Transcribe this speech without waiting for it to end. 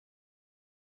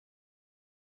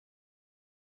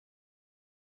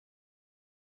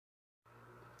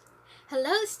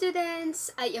Hello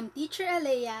students! I am Teacher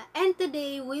Aleiah and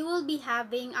today we will be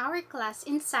having our class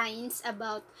in science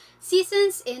about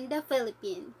seasons in the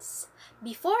Philippines.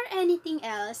 Before anything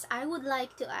else, I would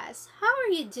like to ask, how are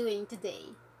you doing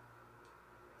today?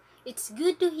 It's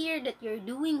good to hear that you're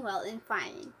doing well and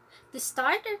fine. To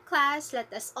start our class,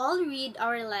 let us all read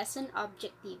our lesson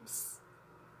objectives.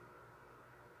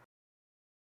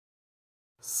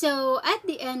 So, at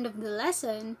the end of the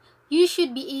lesson, you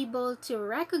should be able to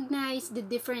recognize the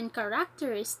different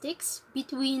characteristics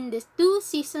between the two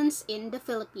seasons in the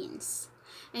Philippines.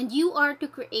 And you are to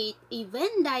create a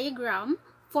Venn diagram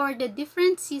for the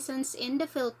different seasons in the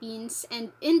Philippines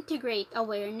and integrate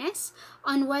awareness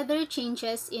on weather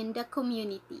changes in the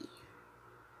community.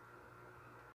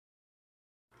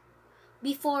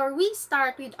 Before we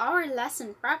start with our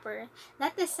lesson proper,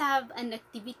 let us have an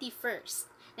activity first,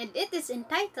 and it is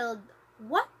entitled,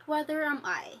 What Weather Am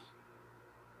I?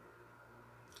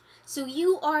 So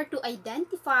you are to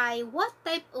identify what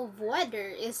type of weather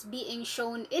is being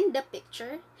shown in the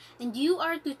picture, and you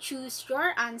are to choose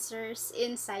your answers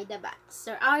inside the box.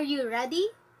 So are you ready?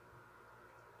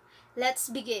 Let's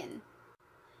begin.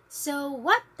 So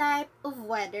what type of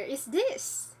weather is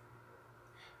this?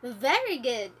 Very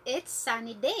good, it's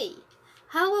sunny day.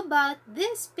 How about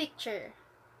this picture?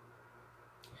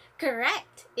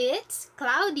 Correct, it's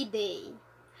cloudy day.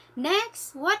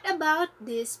 Next, what about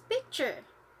this picture?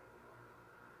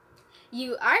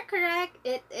 You are correct,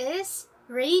 it is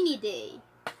rainy day.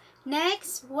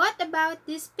 Next, what about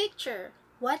this picture?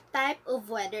 What type of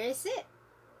weather is it?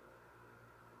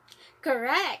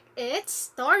 Correct, it's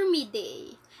stormy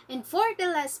day. And for the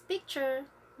last picture,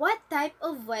 what type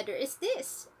of weather is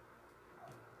this?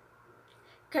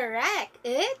 Correct,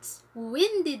 it's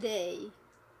windy day.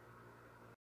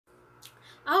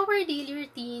 Our daily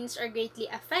routines are greatly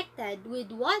affected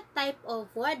with what type of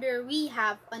weather we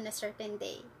have on a certain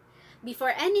day.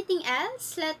 Before anything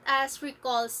else, let us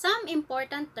recall some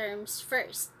important terms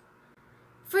first.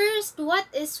 First, what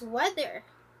is weather?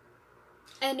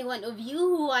 Any one of you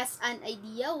who has an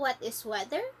idea what is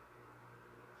weather?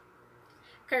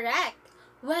 Correct.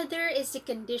 Weather is the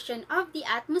condition of the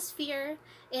atmosphere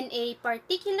in a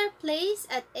particular place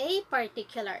at a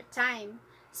particular time.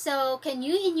 So, can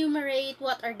you enumerate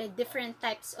what are the different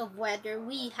types of weather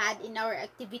we had in our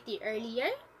activity earlier?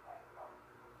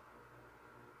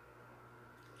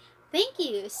 Thank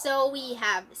you. So, we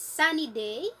have sunny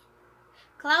day,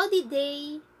 cloudy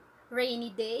day,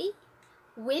 rainy day,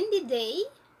 windy day,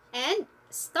 and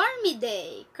stormy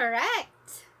day.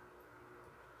 Correct.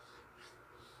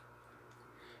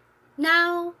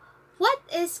 Now, what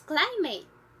is climate?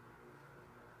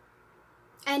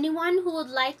 Anyone who would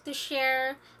like to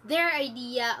share their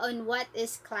idea on what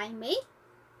is climate?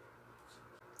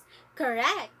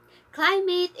 Correct.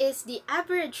 Climate is the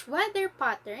average weather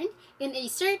pattern in a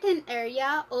certain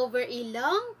area over a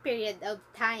long period of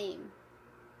time.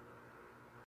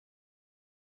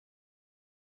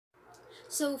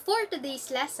 So for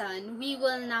today's lesson, we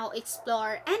will now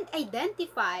explore and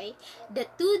identify the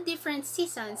two different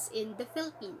seasons in the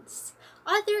Philippines.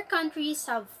 Other countries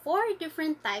have 4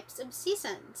 different types of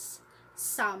seasons: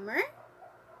 summer,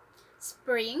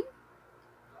 spring,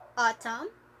 autumn,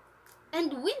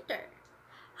 and winter.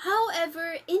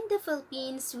 However, in the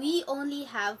Philippines, we only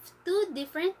have 2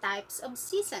 different types of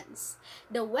seasons: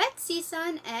 the wet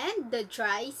season and the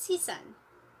dry season.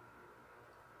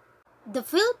 The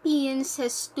Philippines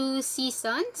has 2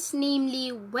 seasons, namely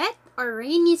wet or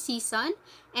rainy season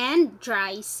and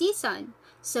dry season.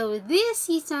 So these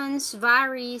seasons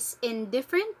varies in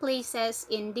different places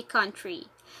in the country.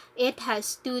 It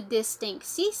has 2 distinct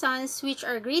seasons which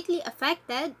are greatly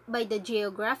affected by the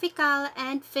geographical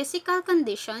and physical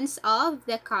conditions of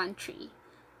the country.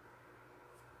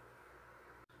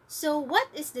 So what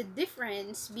is the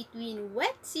difference between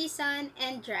wet season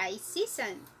and dry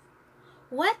season?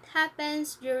 What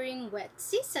happens during wet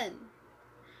season?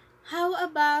 How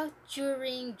about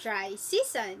during dry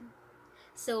season?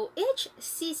 So each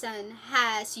season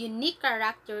has unique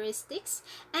characteristics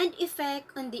and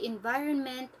effect on the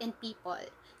environment and people.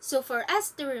 So for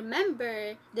us to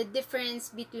remember the difference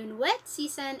between wet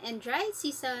season and dry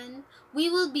season, we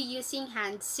will be using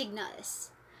hand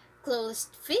signals.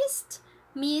 Closed fist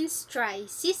means dry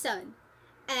season,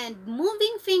 and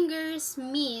moving fingers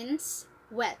means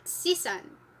wet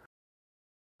season.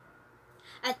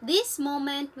 At this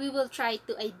moment, we will try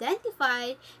to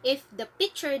identify if the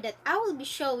picture that I will be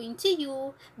showing to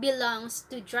you belongs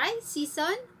to dry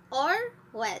season or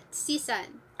wet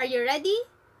season. Are you ready?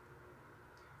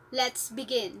 Let's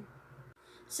begin.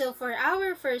 So for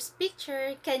our first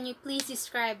picture, can you please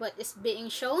describe what is being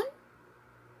shown?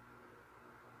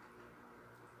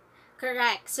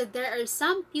 Correct. So there are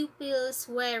some pupils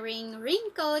wearing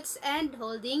raincoats and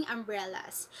holding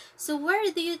umbrellas. So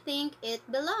where do you think it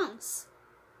belongs?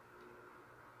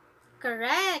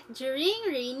 Correct. During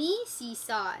rainy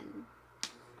season.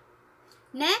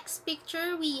 Next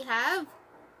picture we have.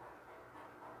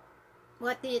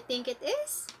 What do you think it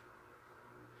is?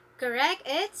 Correct.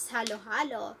 It's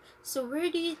halo-halo. So where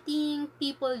do you think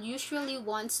people usually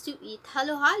wants to eat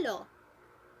halo-halo?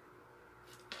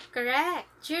 Correct.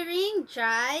 During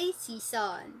dry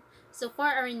season. So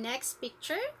for our next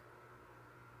picture,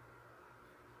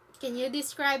 can you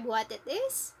describe what it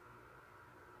is?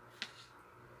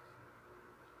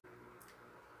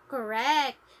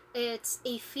 Correct. It's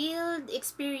a field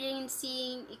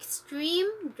experiencing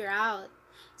extreme drought.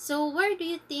 So where do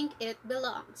you think it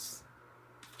belongs?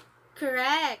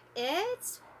 Correct.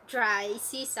 It's dry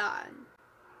season.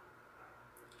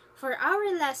 For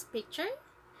our last picture,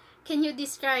 can you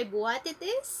describe what it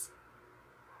is?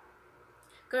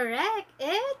 Correct.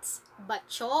 It's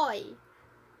bachoy.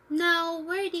 Now,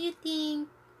 where do you think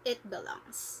it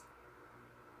belongs?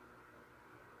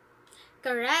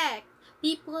 Correct.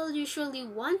 People usually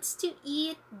wants to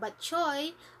eat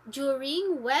bachoy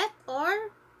during wet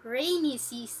or rainy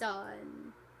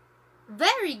season.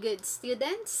 Very good,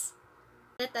 students.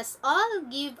 Let us all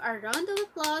give a round of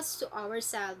applause to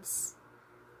ourselves.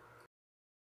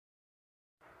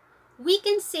 We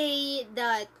can say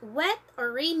that wet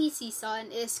or rainy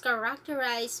season is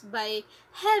characterized by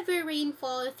heavy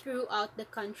rainfall throughout the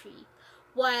country,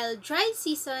 while dry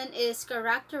season is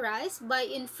characterized by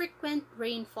infrequent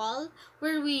rainfall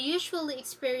where we usually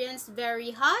experience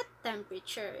very hot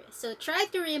temperature. So try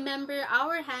to remember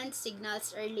our hand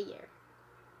signals earlier.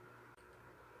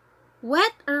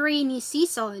 Wet or rainy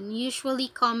season usually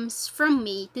comes from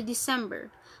May to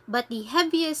December, but the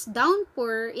heaviest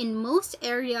downpour in most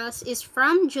areas is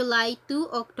from July to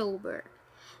October.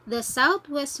 The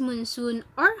southwest monsoon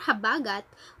or habagat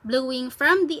blowing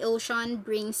from the ocean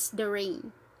brings the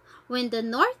rain. When the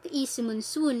northeast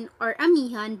monsoon or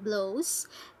amihan blows,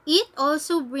 it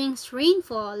also brings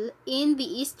rainfall in the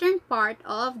eastern part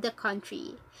of the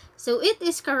country. So it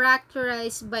is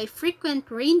characterized by frequent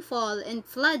rainfall and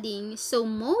flooding, so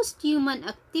most human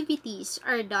activities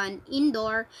are done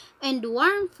indoor and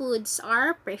warm foods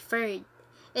are preferred.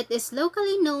 It is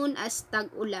locally known as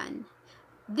tag-ulan.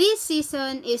 This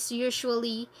season is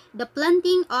usually the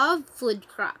planting of food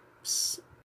crops.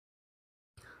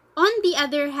 On the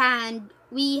other hand,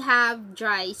 we have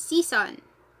dry season.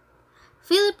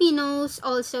 Filipinos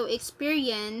also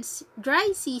experience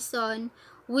dry season,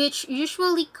 which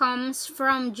usually comes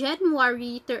from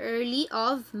January to early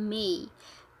of May.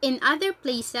 In other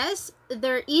places,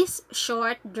 there is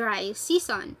short dry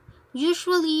season,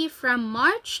 usually from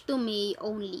March to May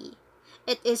only.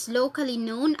 It is locally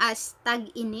known as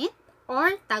tag-init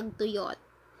or tag-tuyot.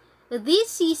 This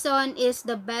season is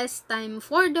the best time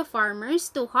for the farmers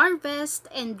to harvest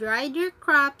and dry their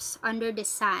crops under the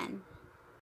sun.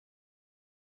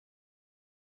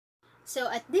 So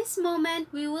at this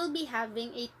moment, we will be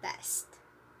having a test.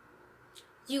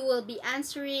 You will be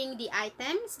answering the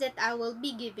items that I will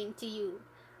be giving to you.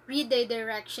 Read the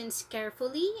directions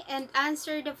carefully and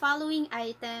answer the following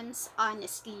items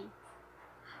honestly.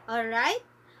 Alright?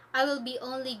 I will be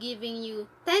only giving you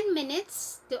 10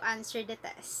 minutes to answer the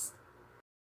test.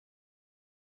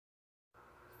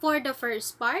 For the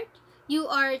first part, you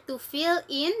are to fill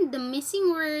in the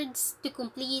missing words to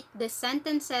complete the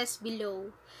sentences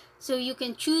below. So you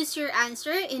can choose your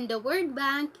answer in the word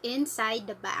bank inside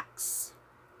the box.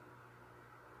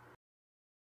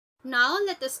 Now,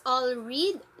 let us all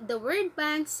read the word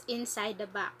banks inside the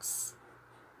box.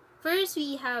 First,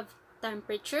 we have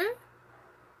temperature,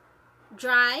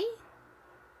 dry,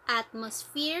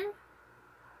 atmosphere,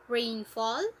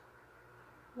 rainfall,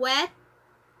 wet,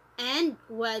 and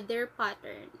weather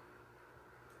pattern.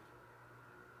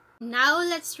 Now,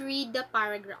 let's read the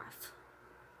paragraph.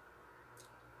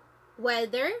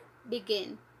 Weather,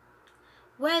 begin.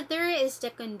 Weather is the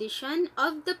condition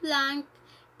of the blank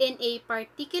in a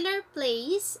particular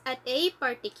place at a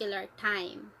particular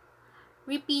time.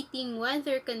 Repeating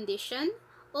weather condition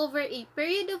over a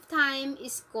period of time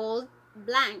is called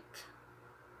blank.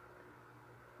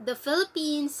 The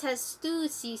Philippines has two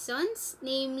seasons,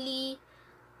 namely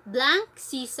blank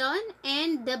season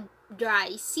and the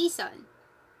dry season.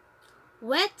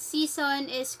 Wet season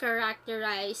is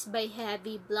characterized by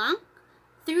heavy blank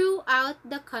throughout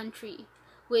the country,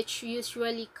 which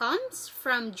usually comes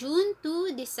from June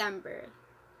to December.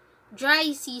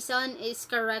 Dry season is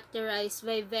characterized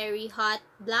by very hot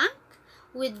blank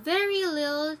with very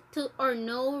little to or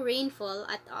no rainfall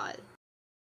at all.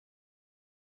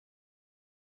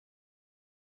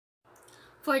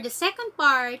 For the second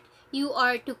part, you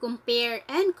are to compare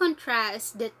and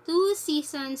contrast the two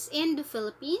seasons in the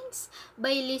Philippines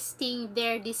by listing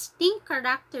their distinct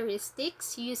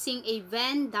characteristics using a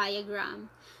Venn diagram.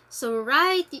 So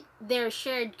write their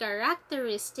shared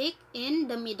characteristic in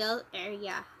the middle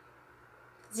area.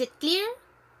 Is it clear?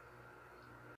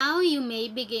 Now you may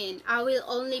begin. I will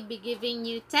only be giving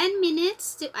you 10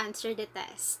 minutes to answer the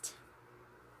test.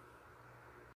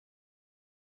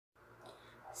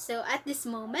 So at this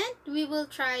moment, we will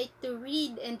try to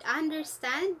read and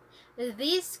understand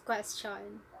this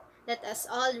question. Let us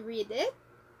all read it.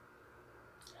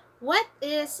 What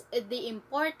is the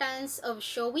importance of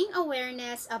showing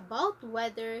awareness about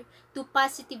weather to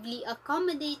positively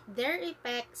accommodate their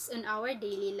effects on our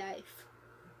daily life?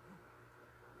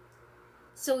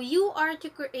 So you are to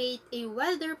create a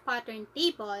weather pattern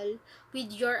table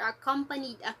with your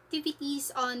accompanied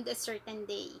activities on a certain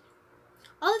day.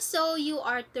 Also, you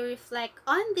are to reflect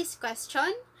on this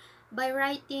question by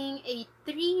writing a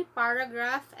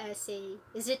 3-paragraph essay.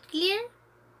 Is it clear?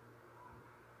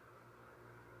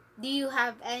 Do you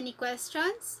have any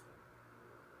questions?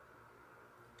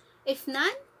 If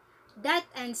none, that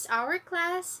ends our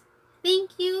class.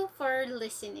 Thank you for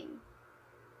listening.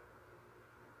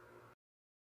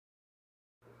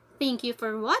 Thank you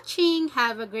for watching.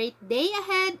 Have a great day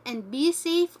ahead and be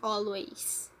safe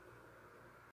always.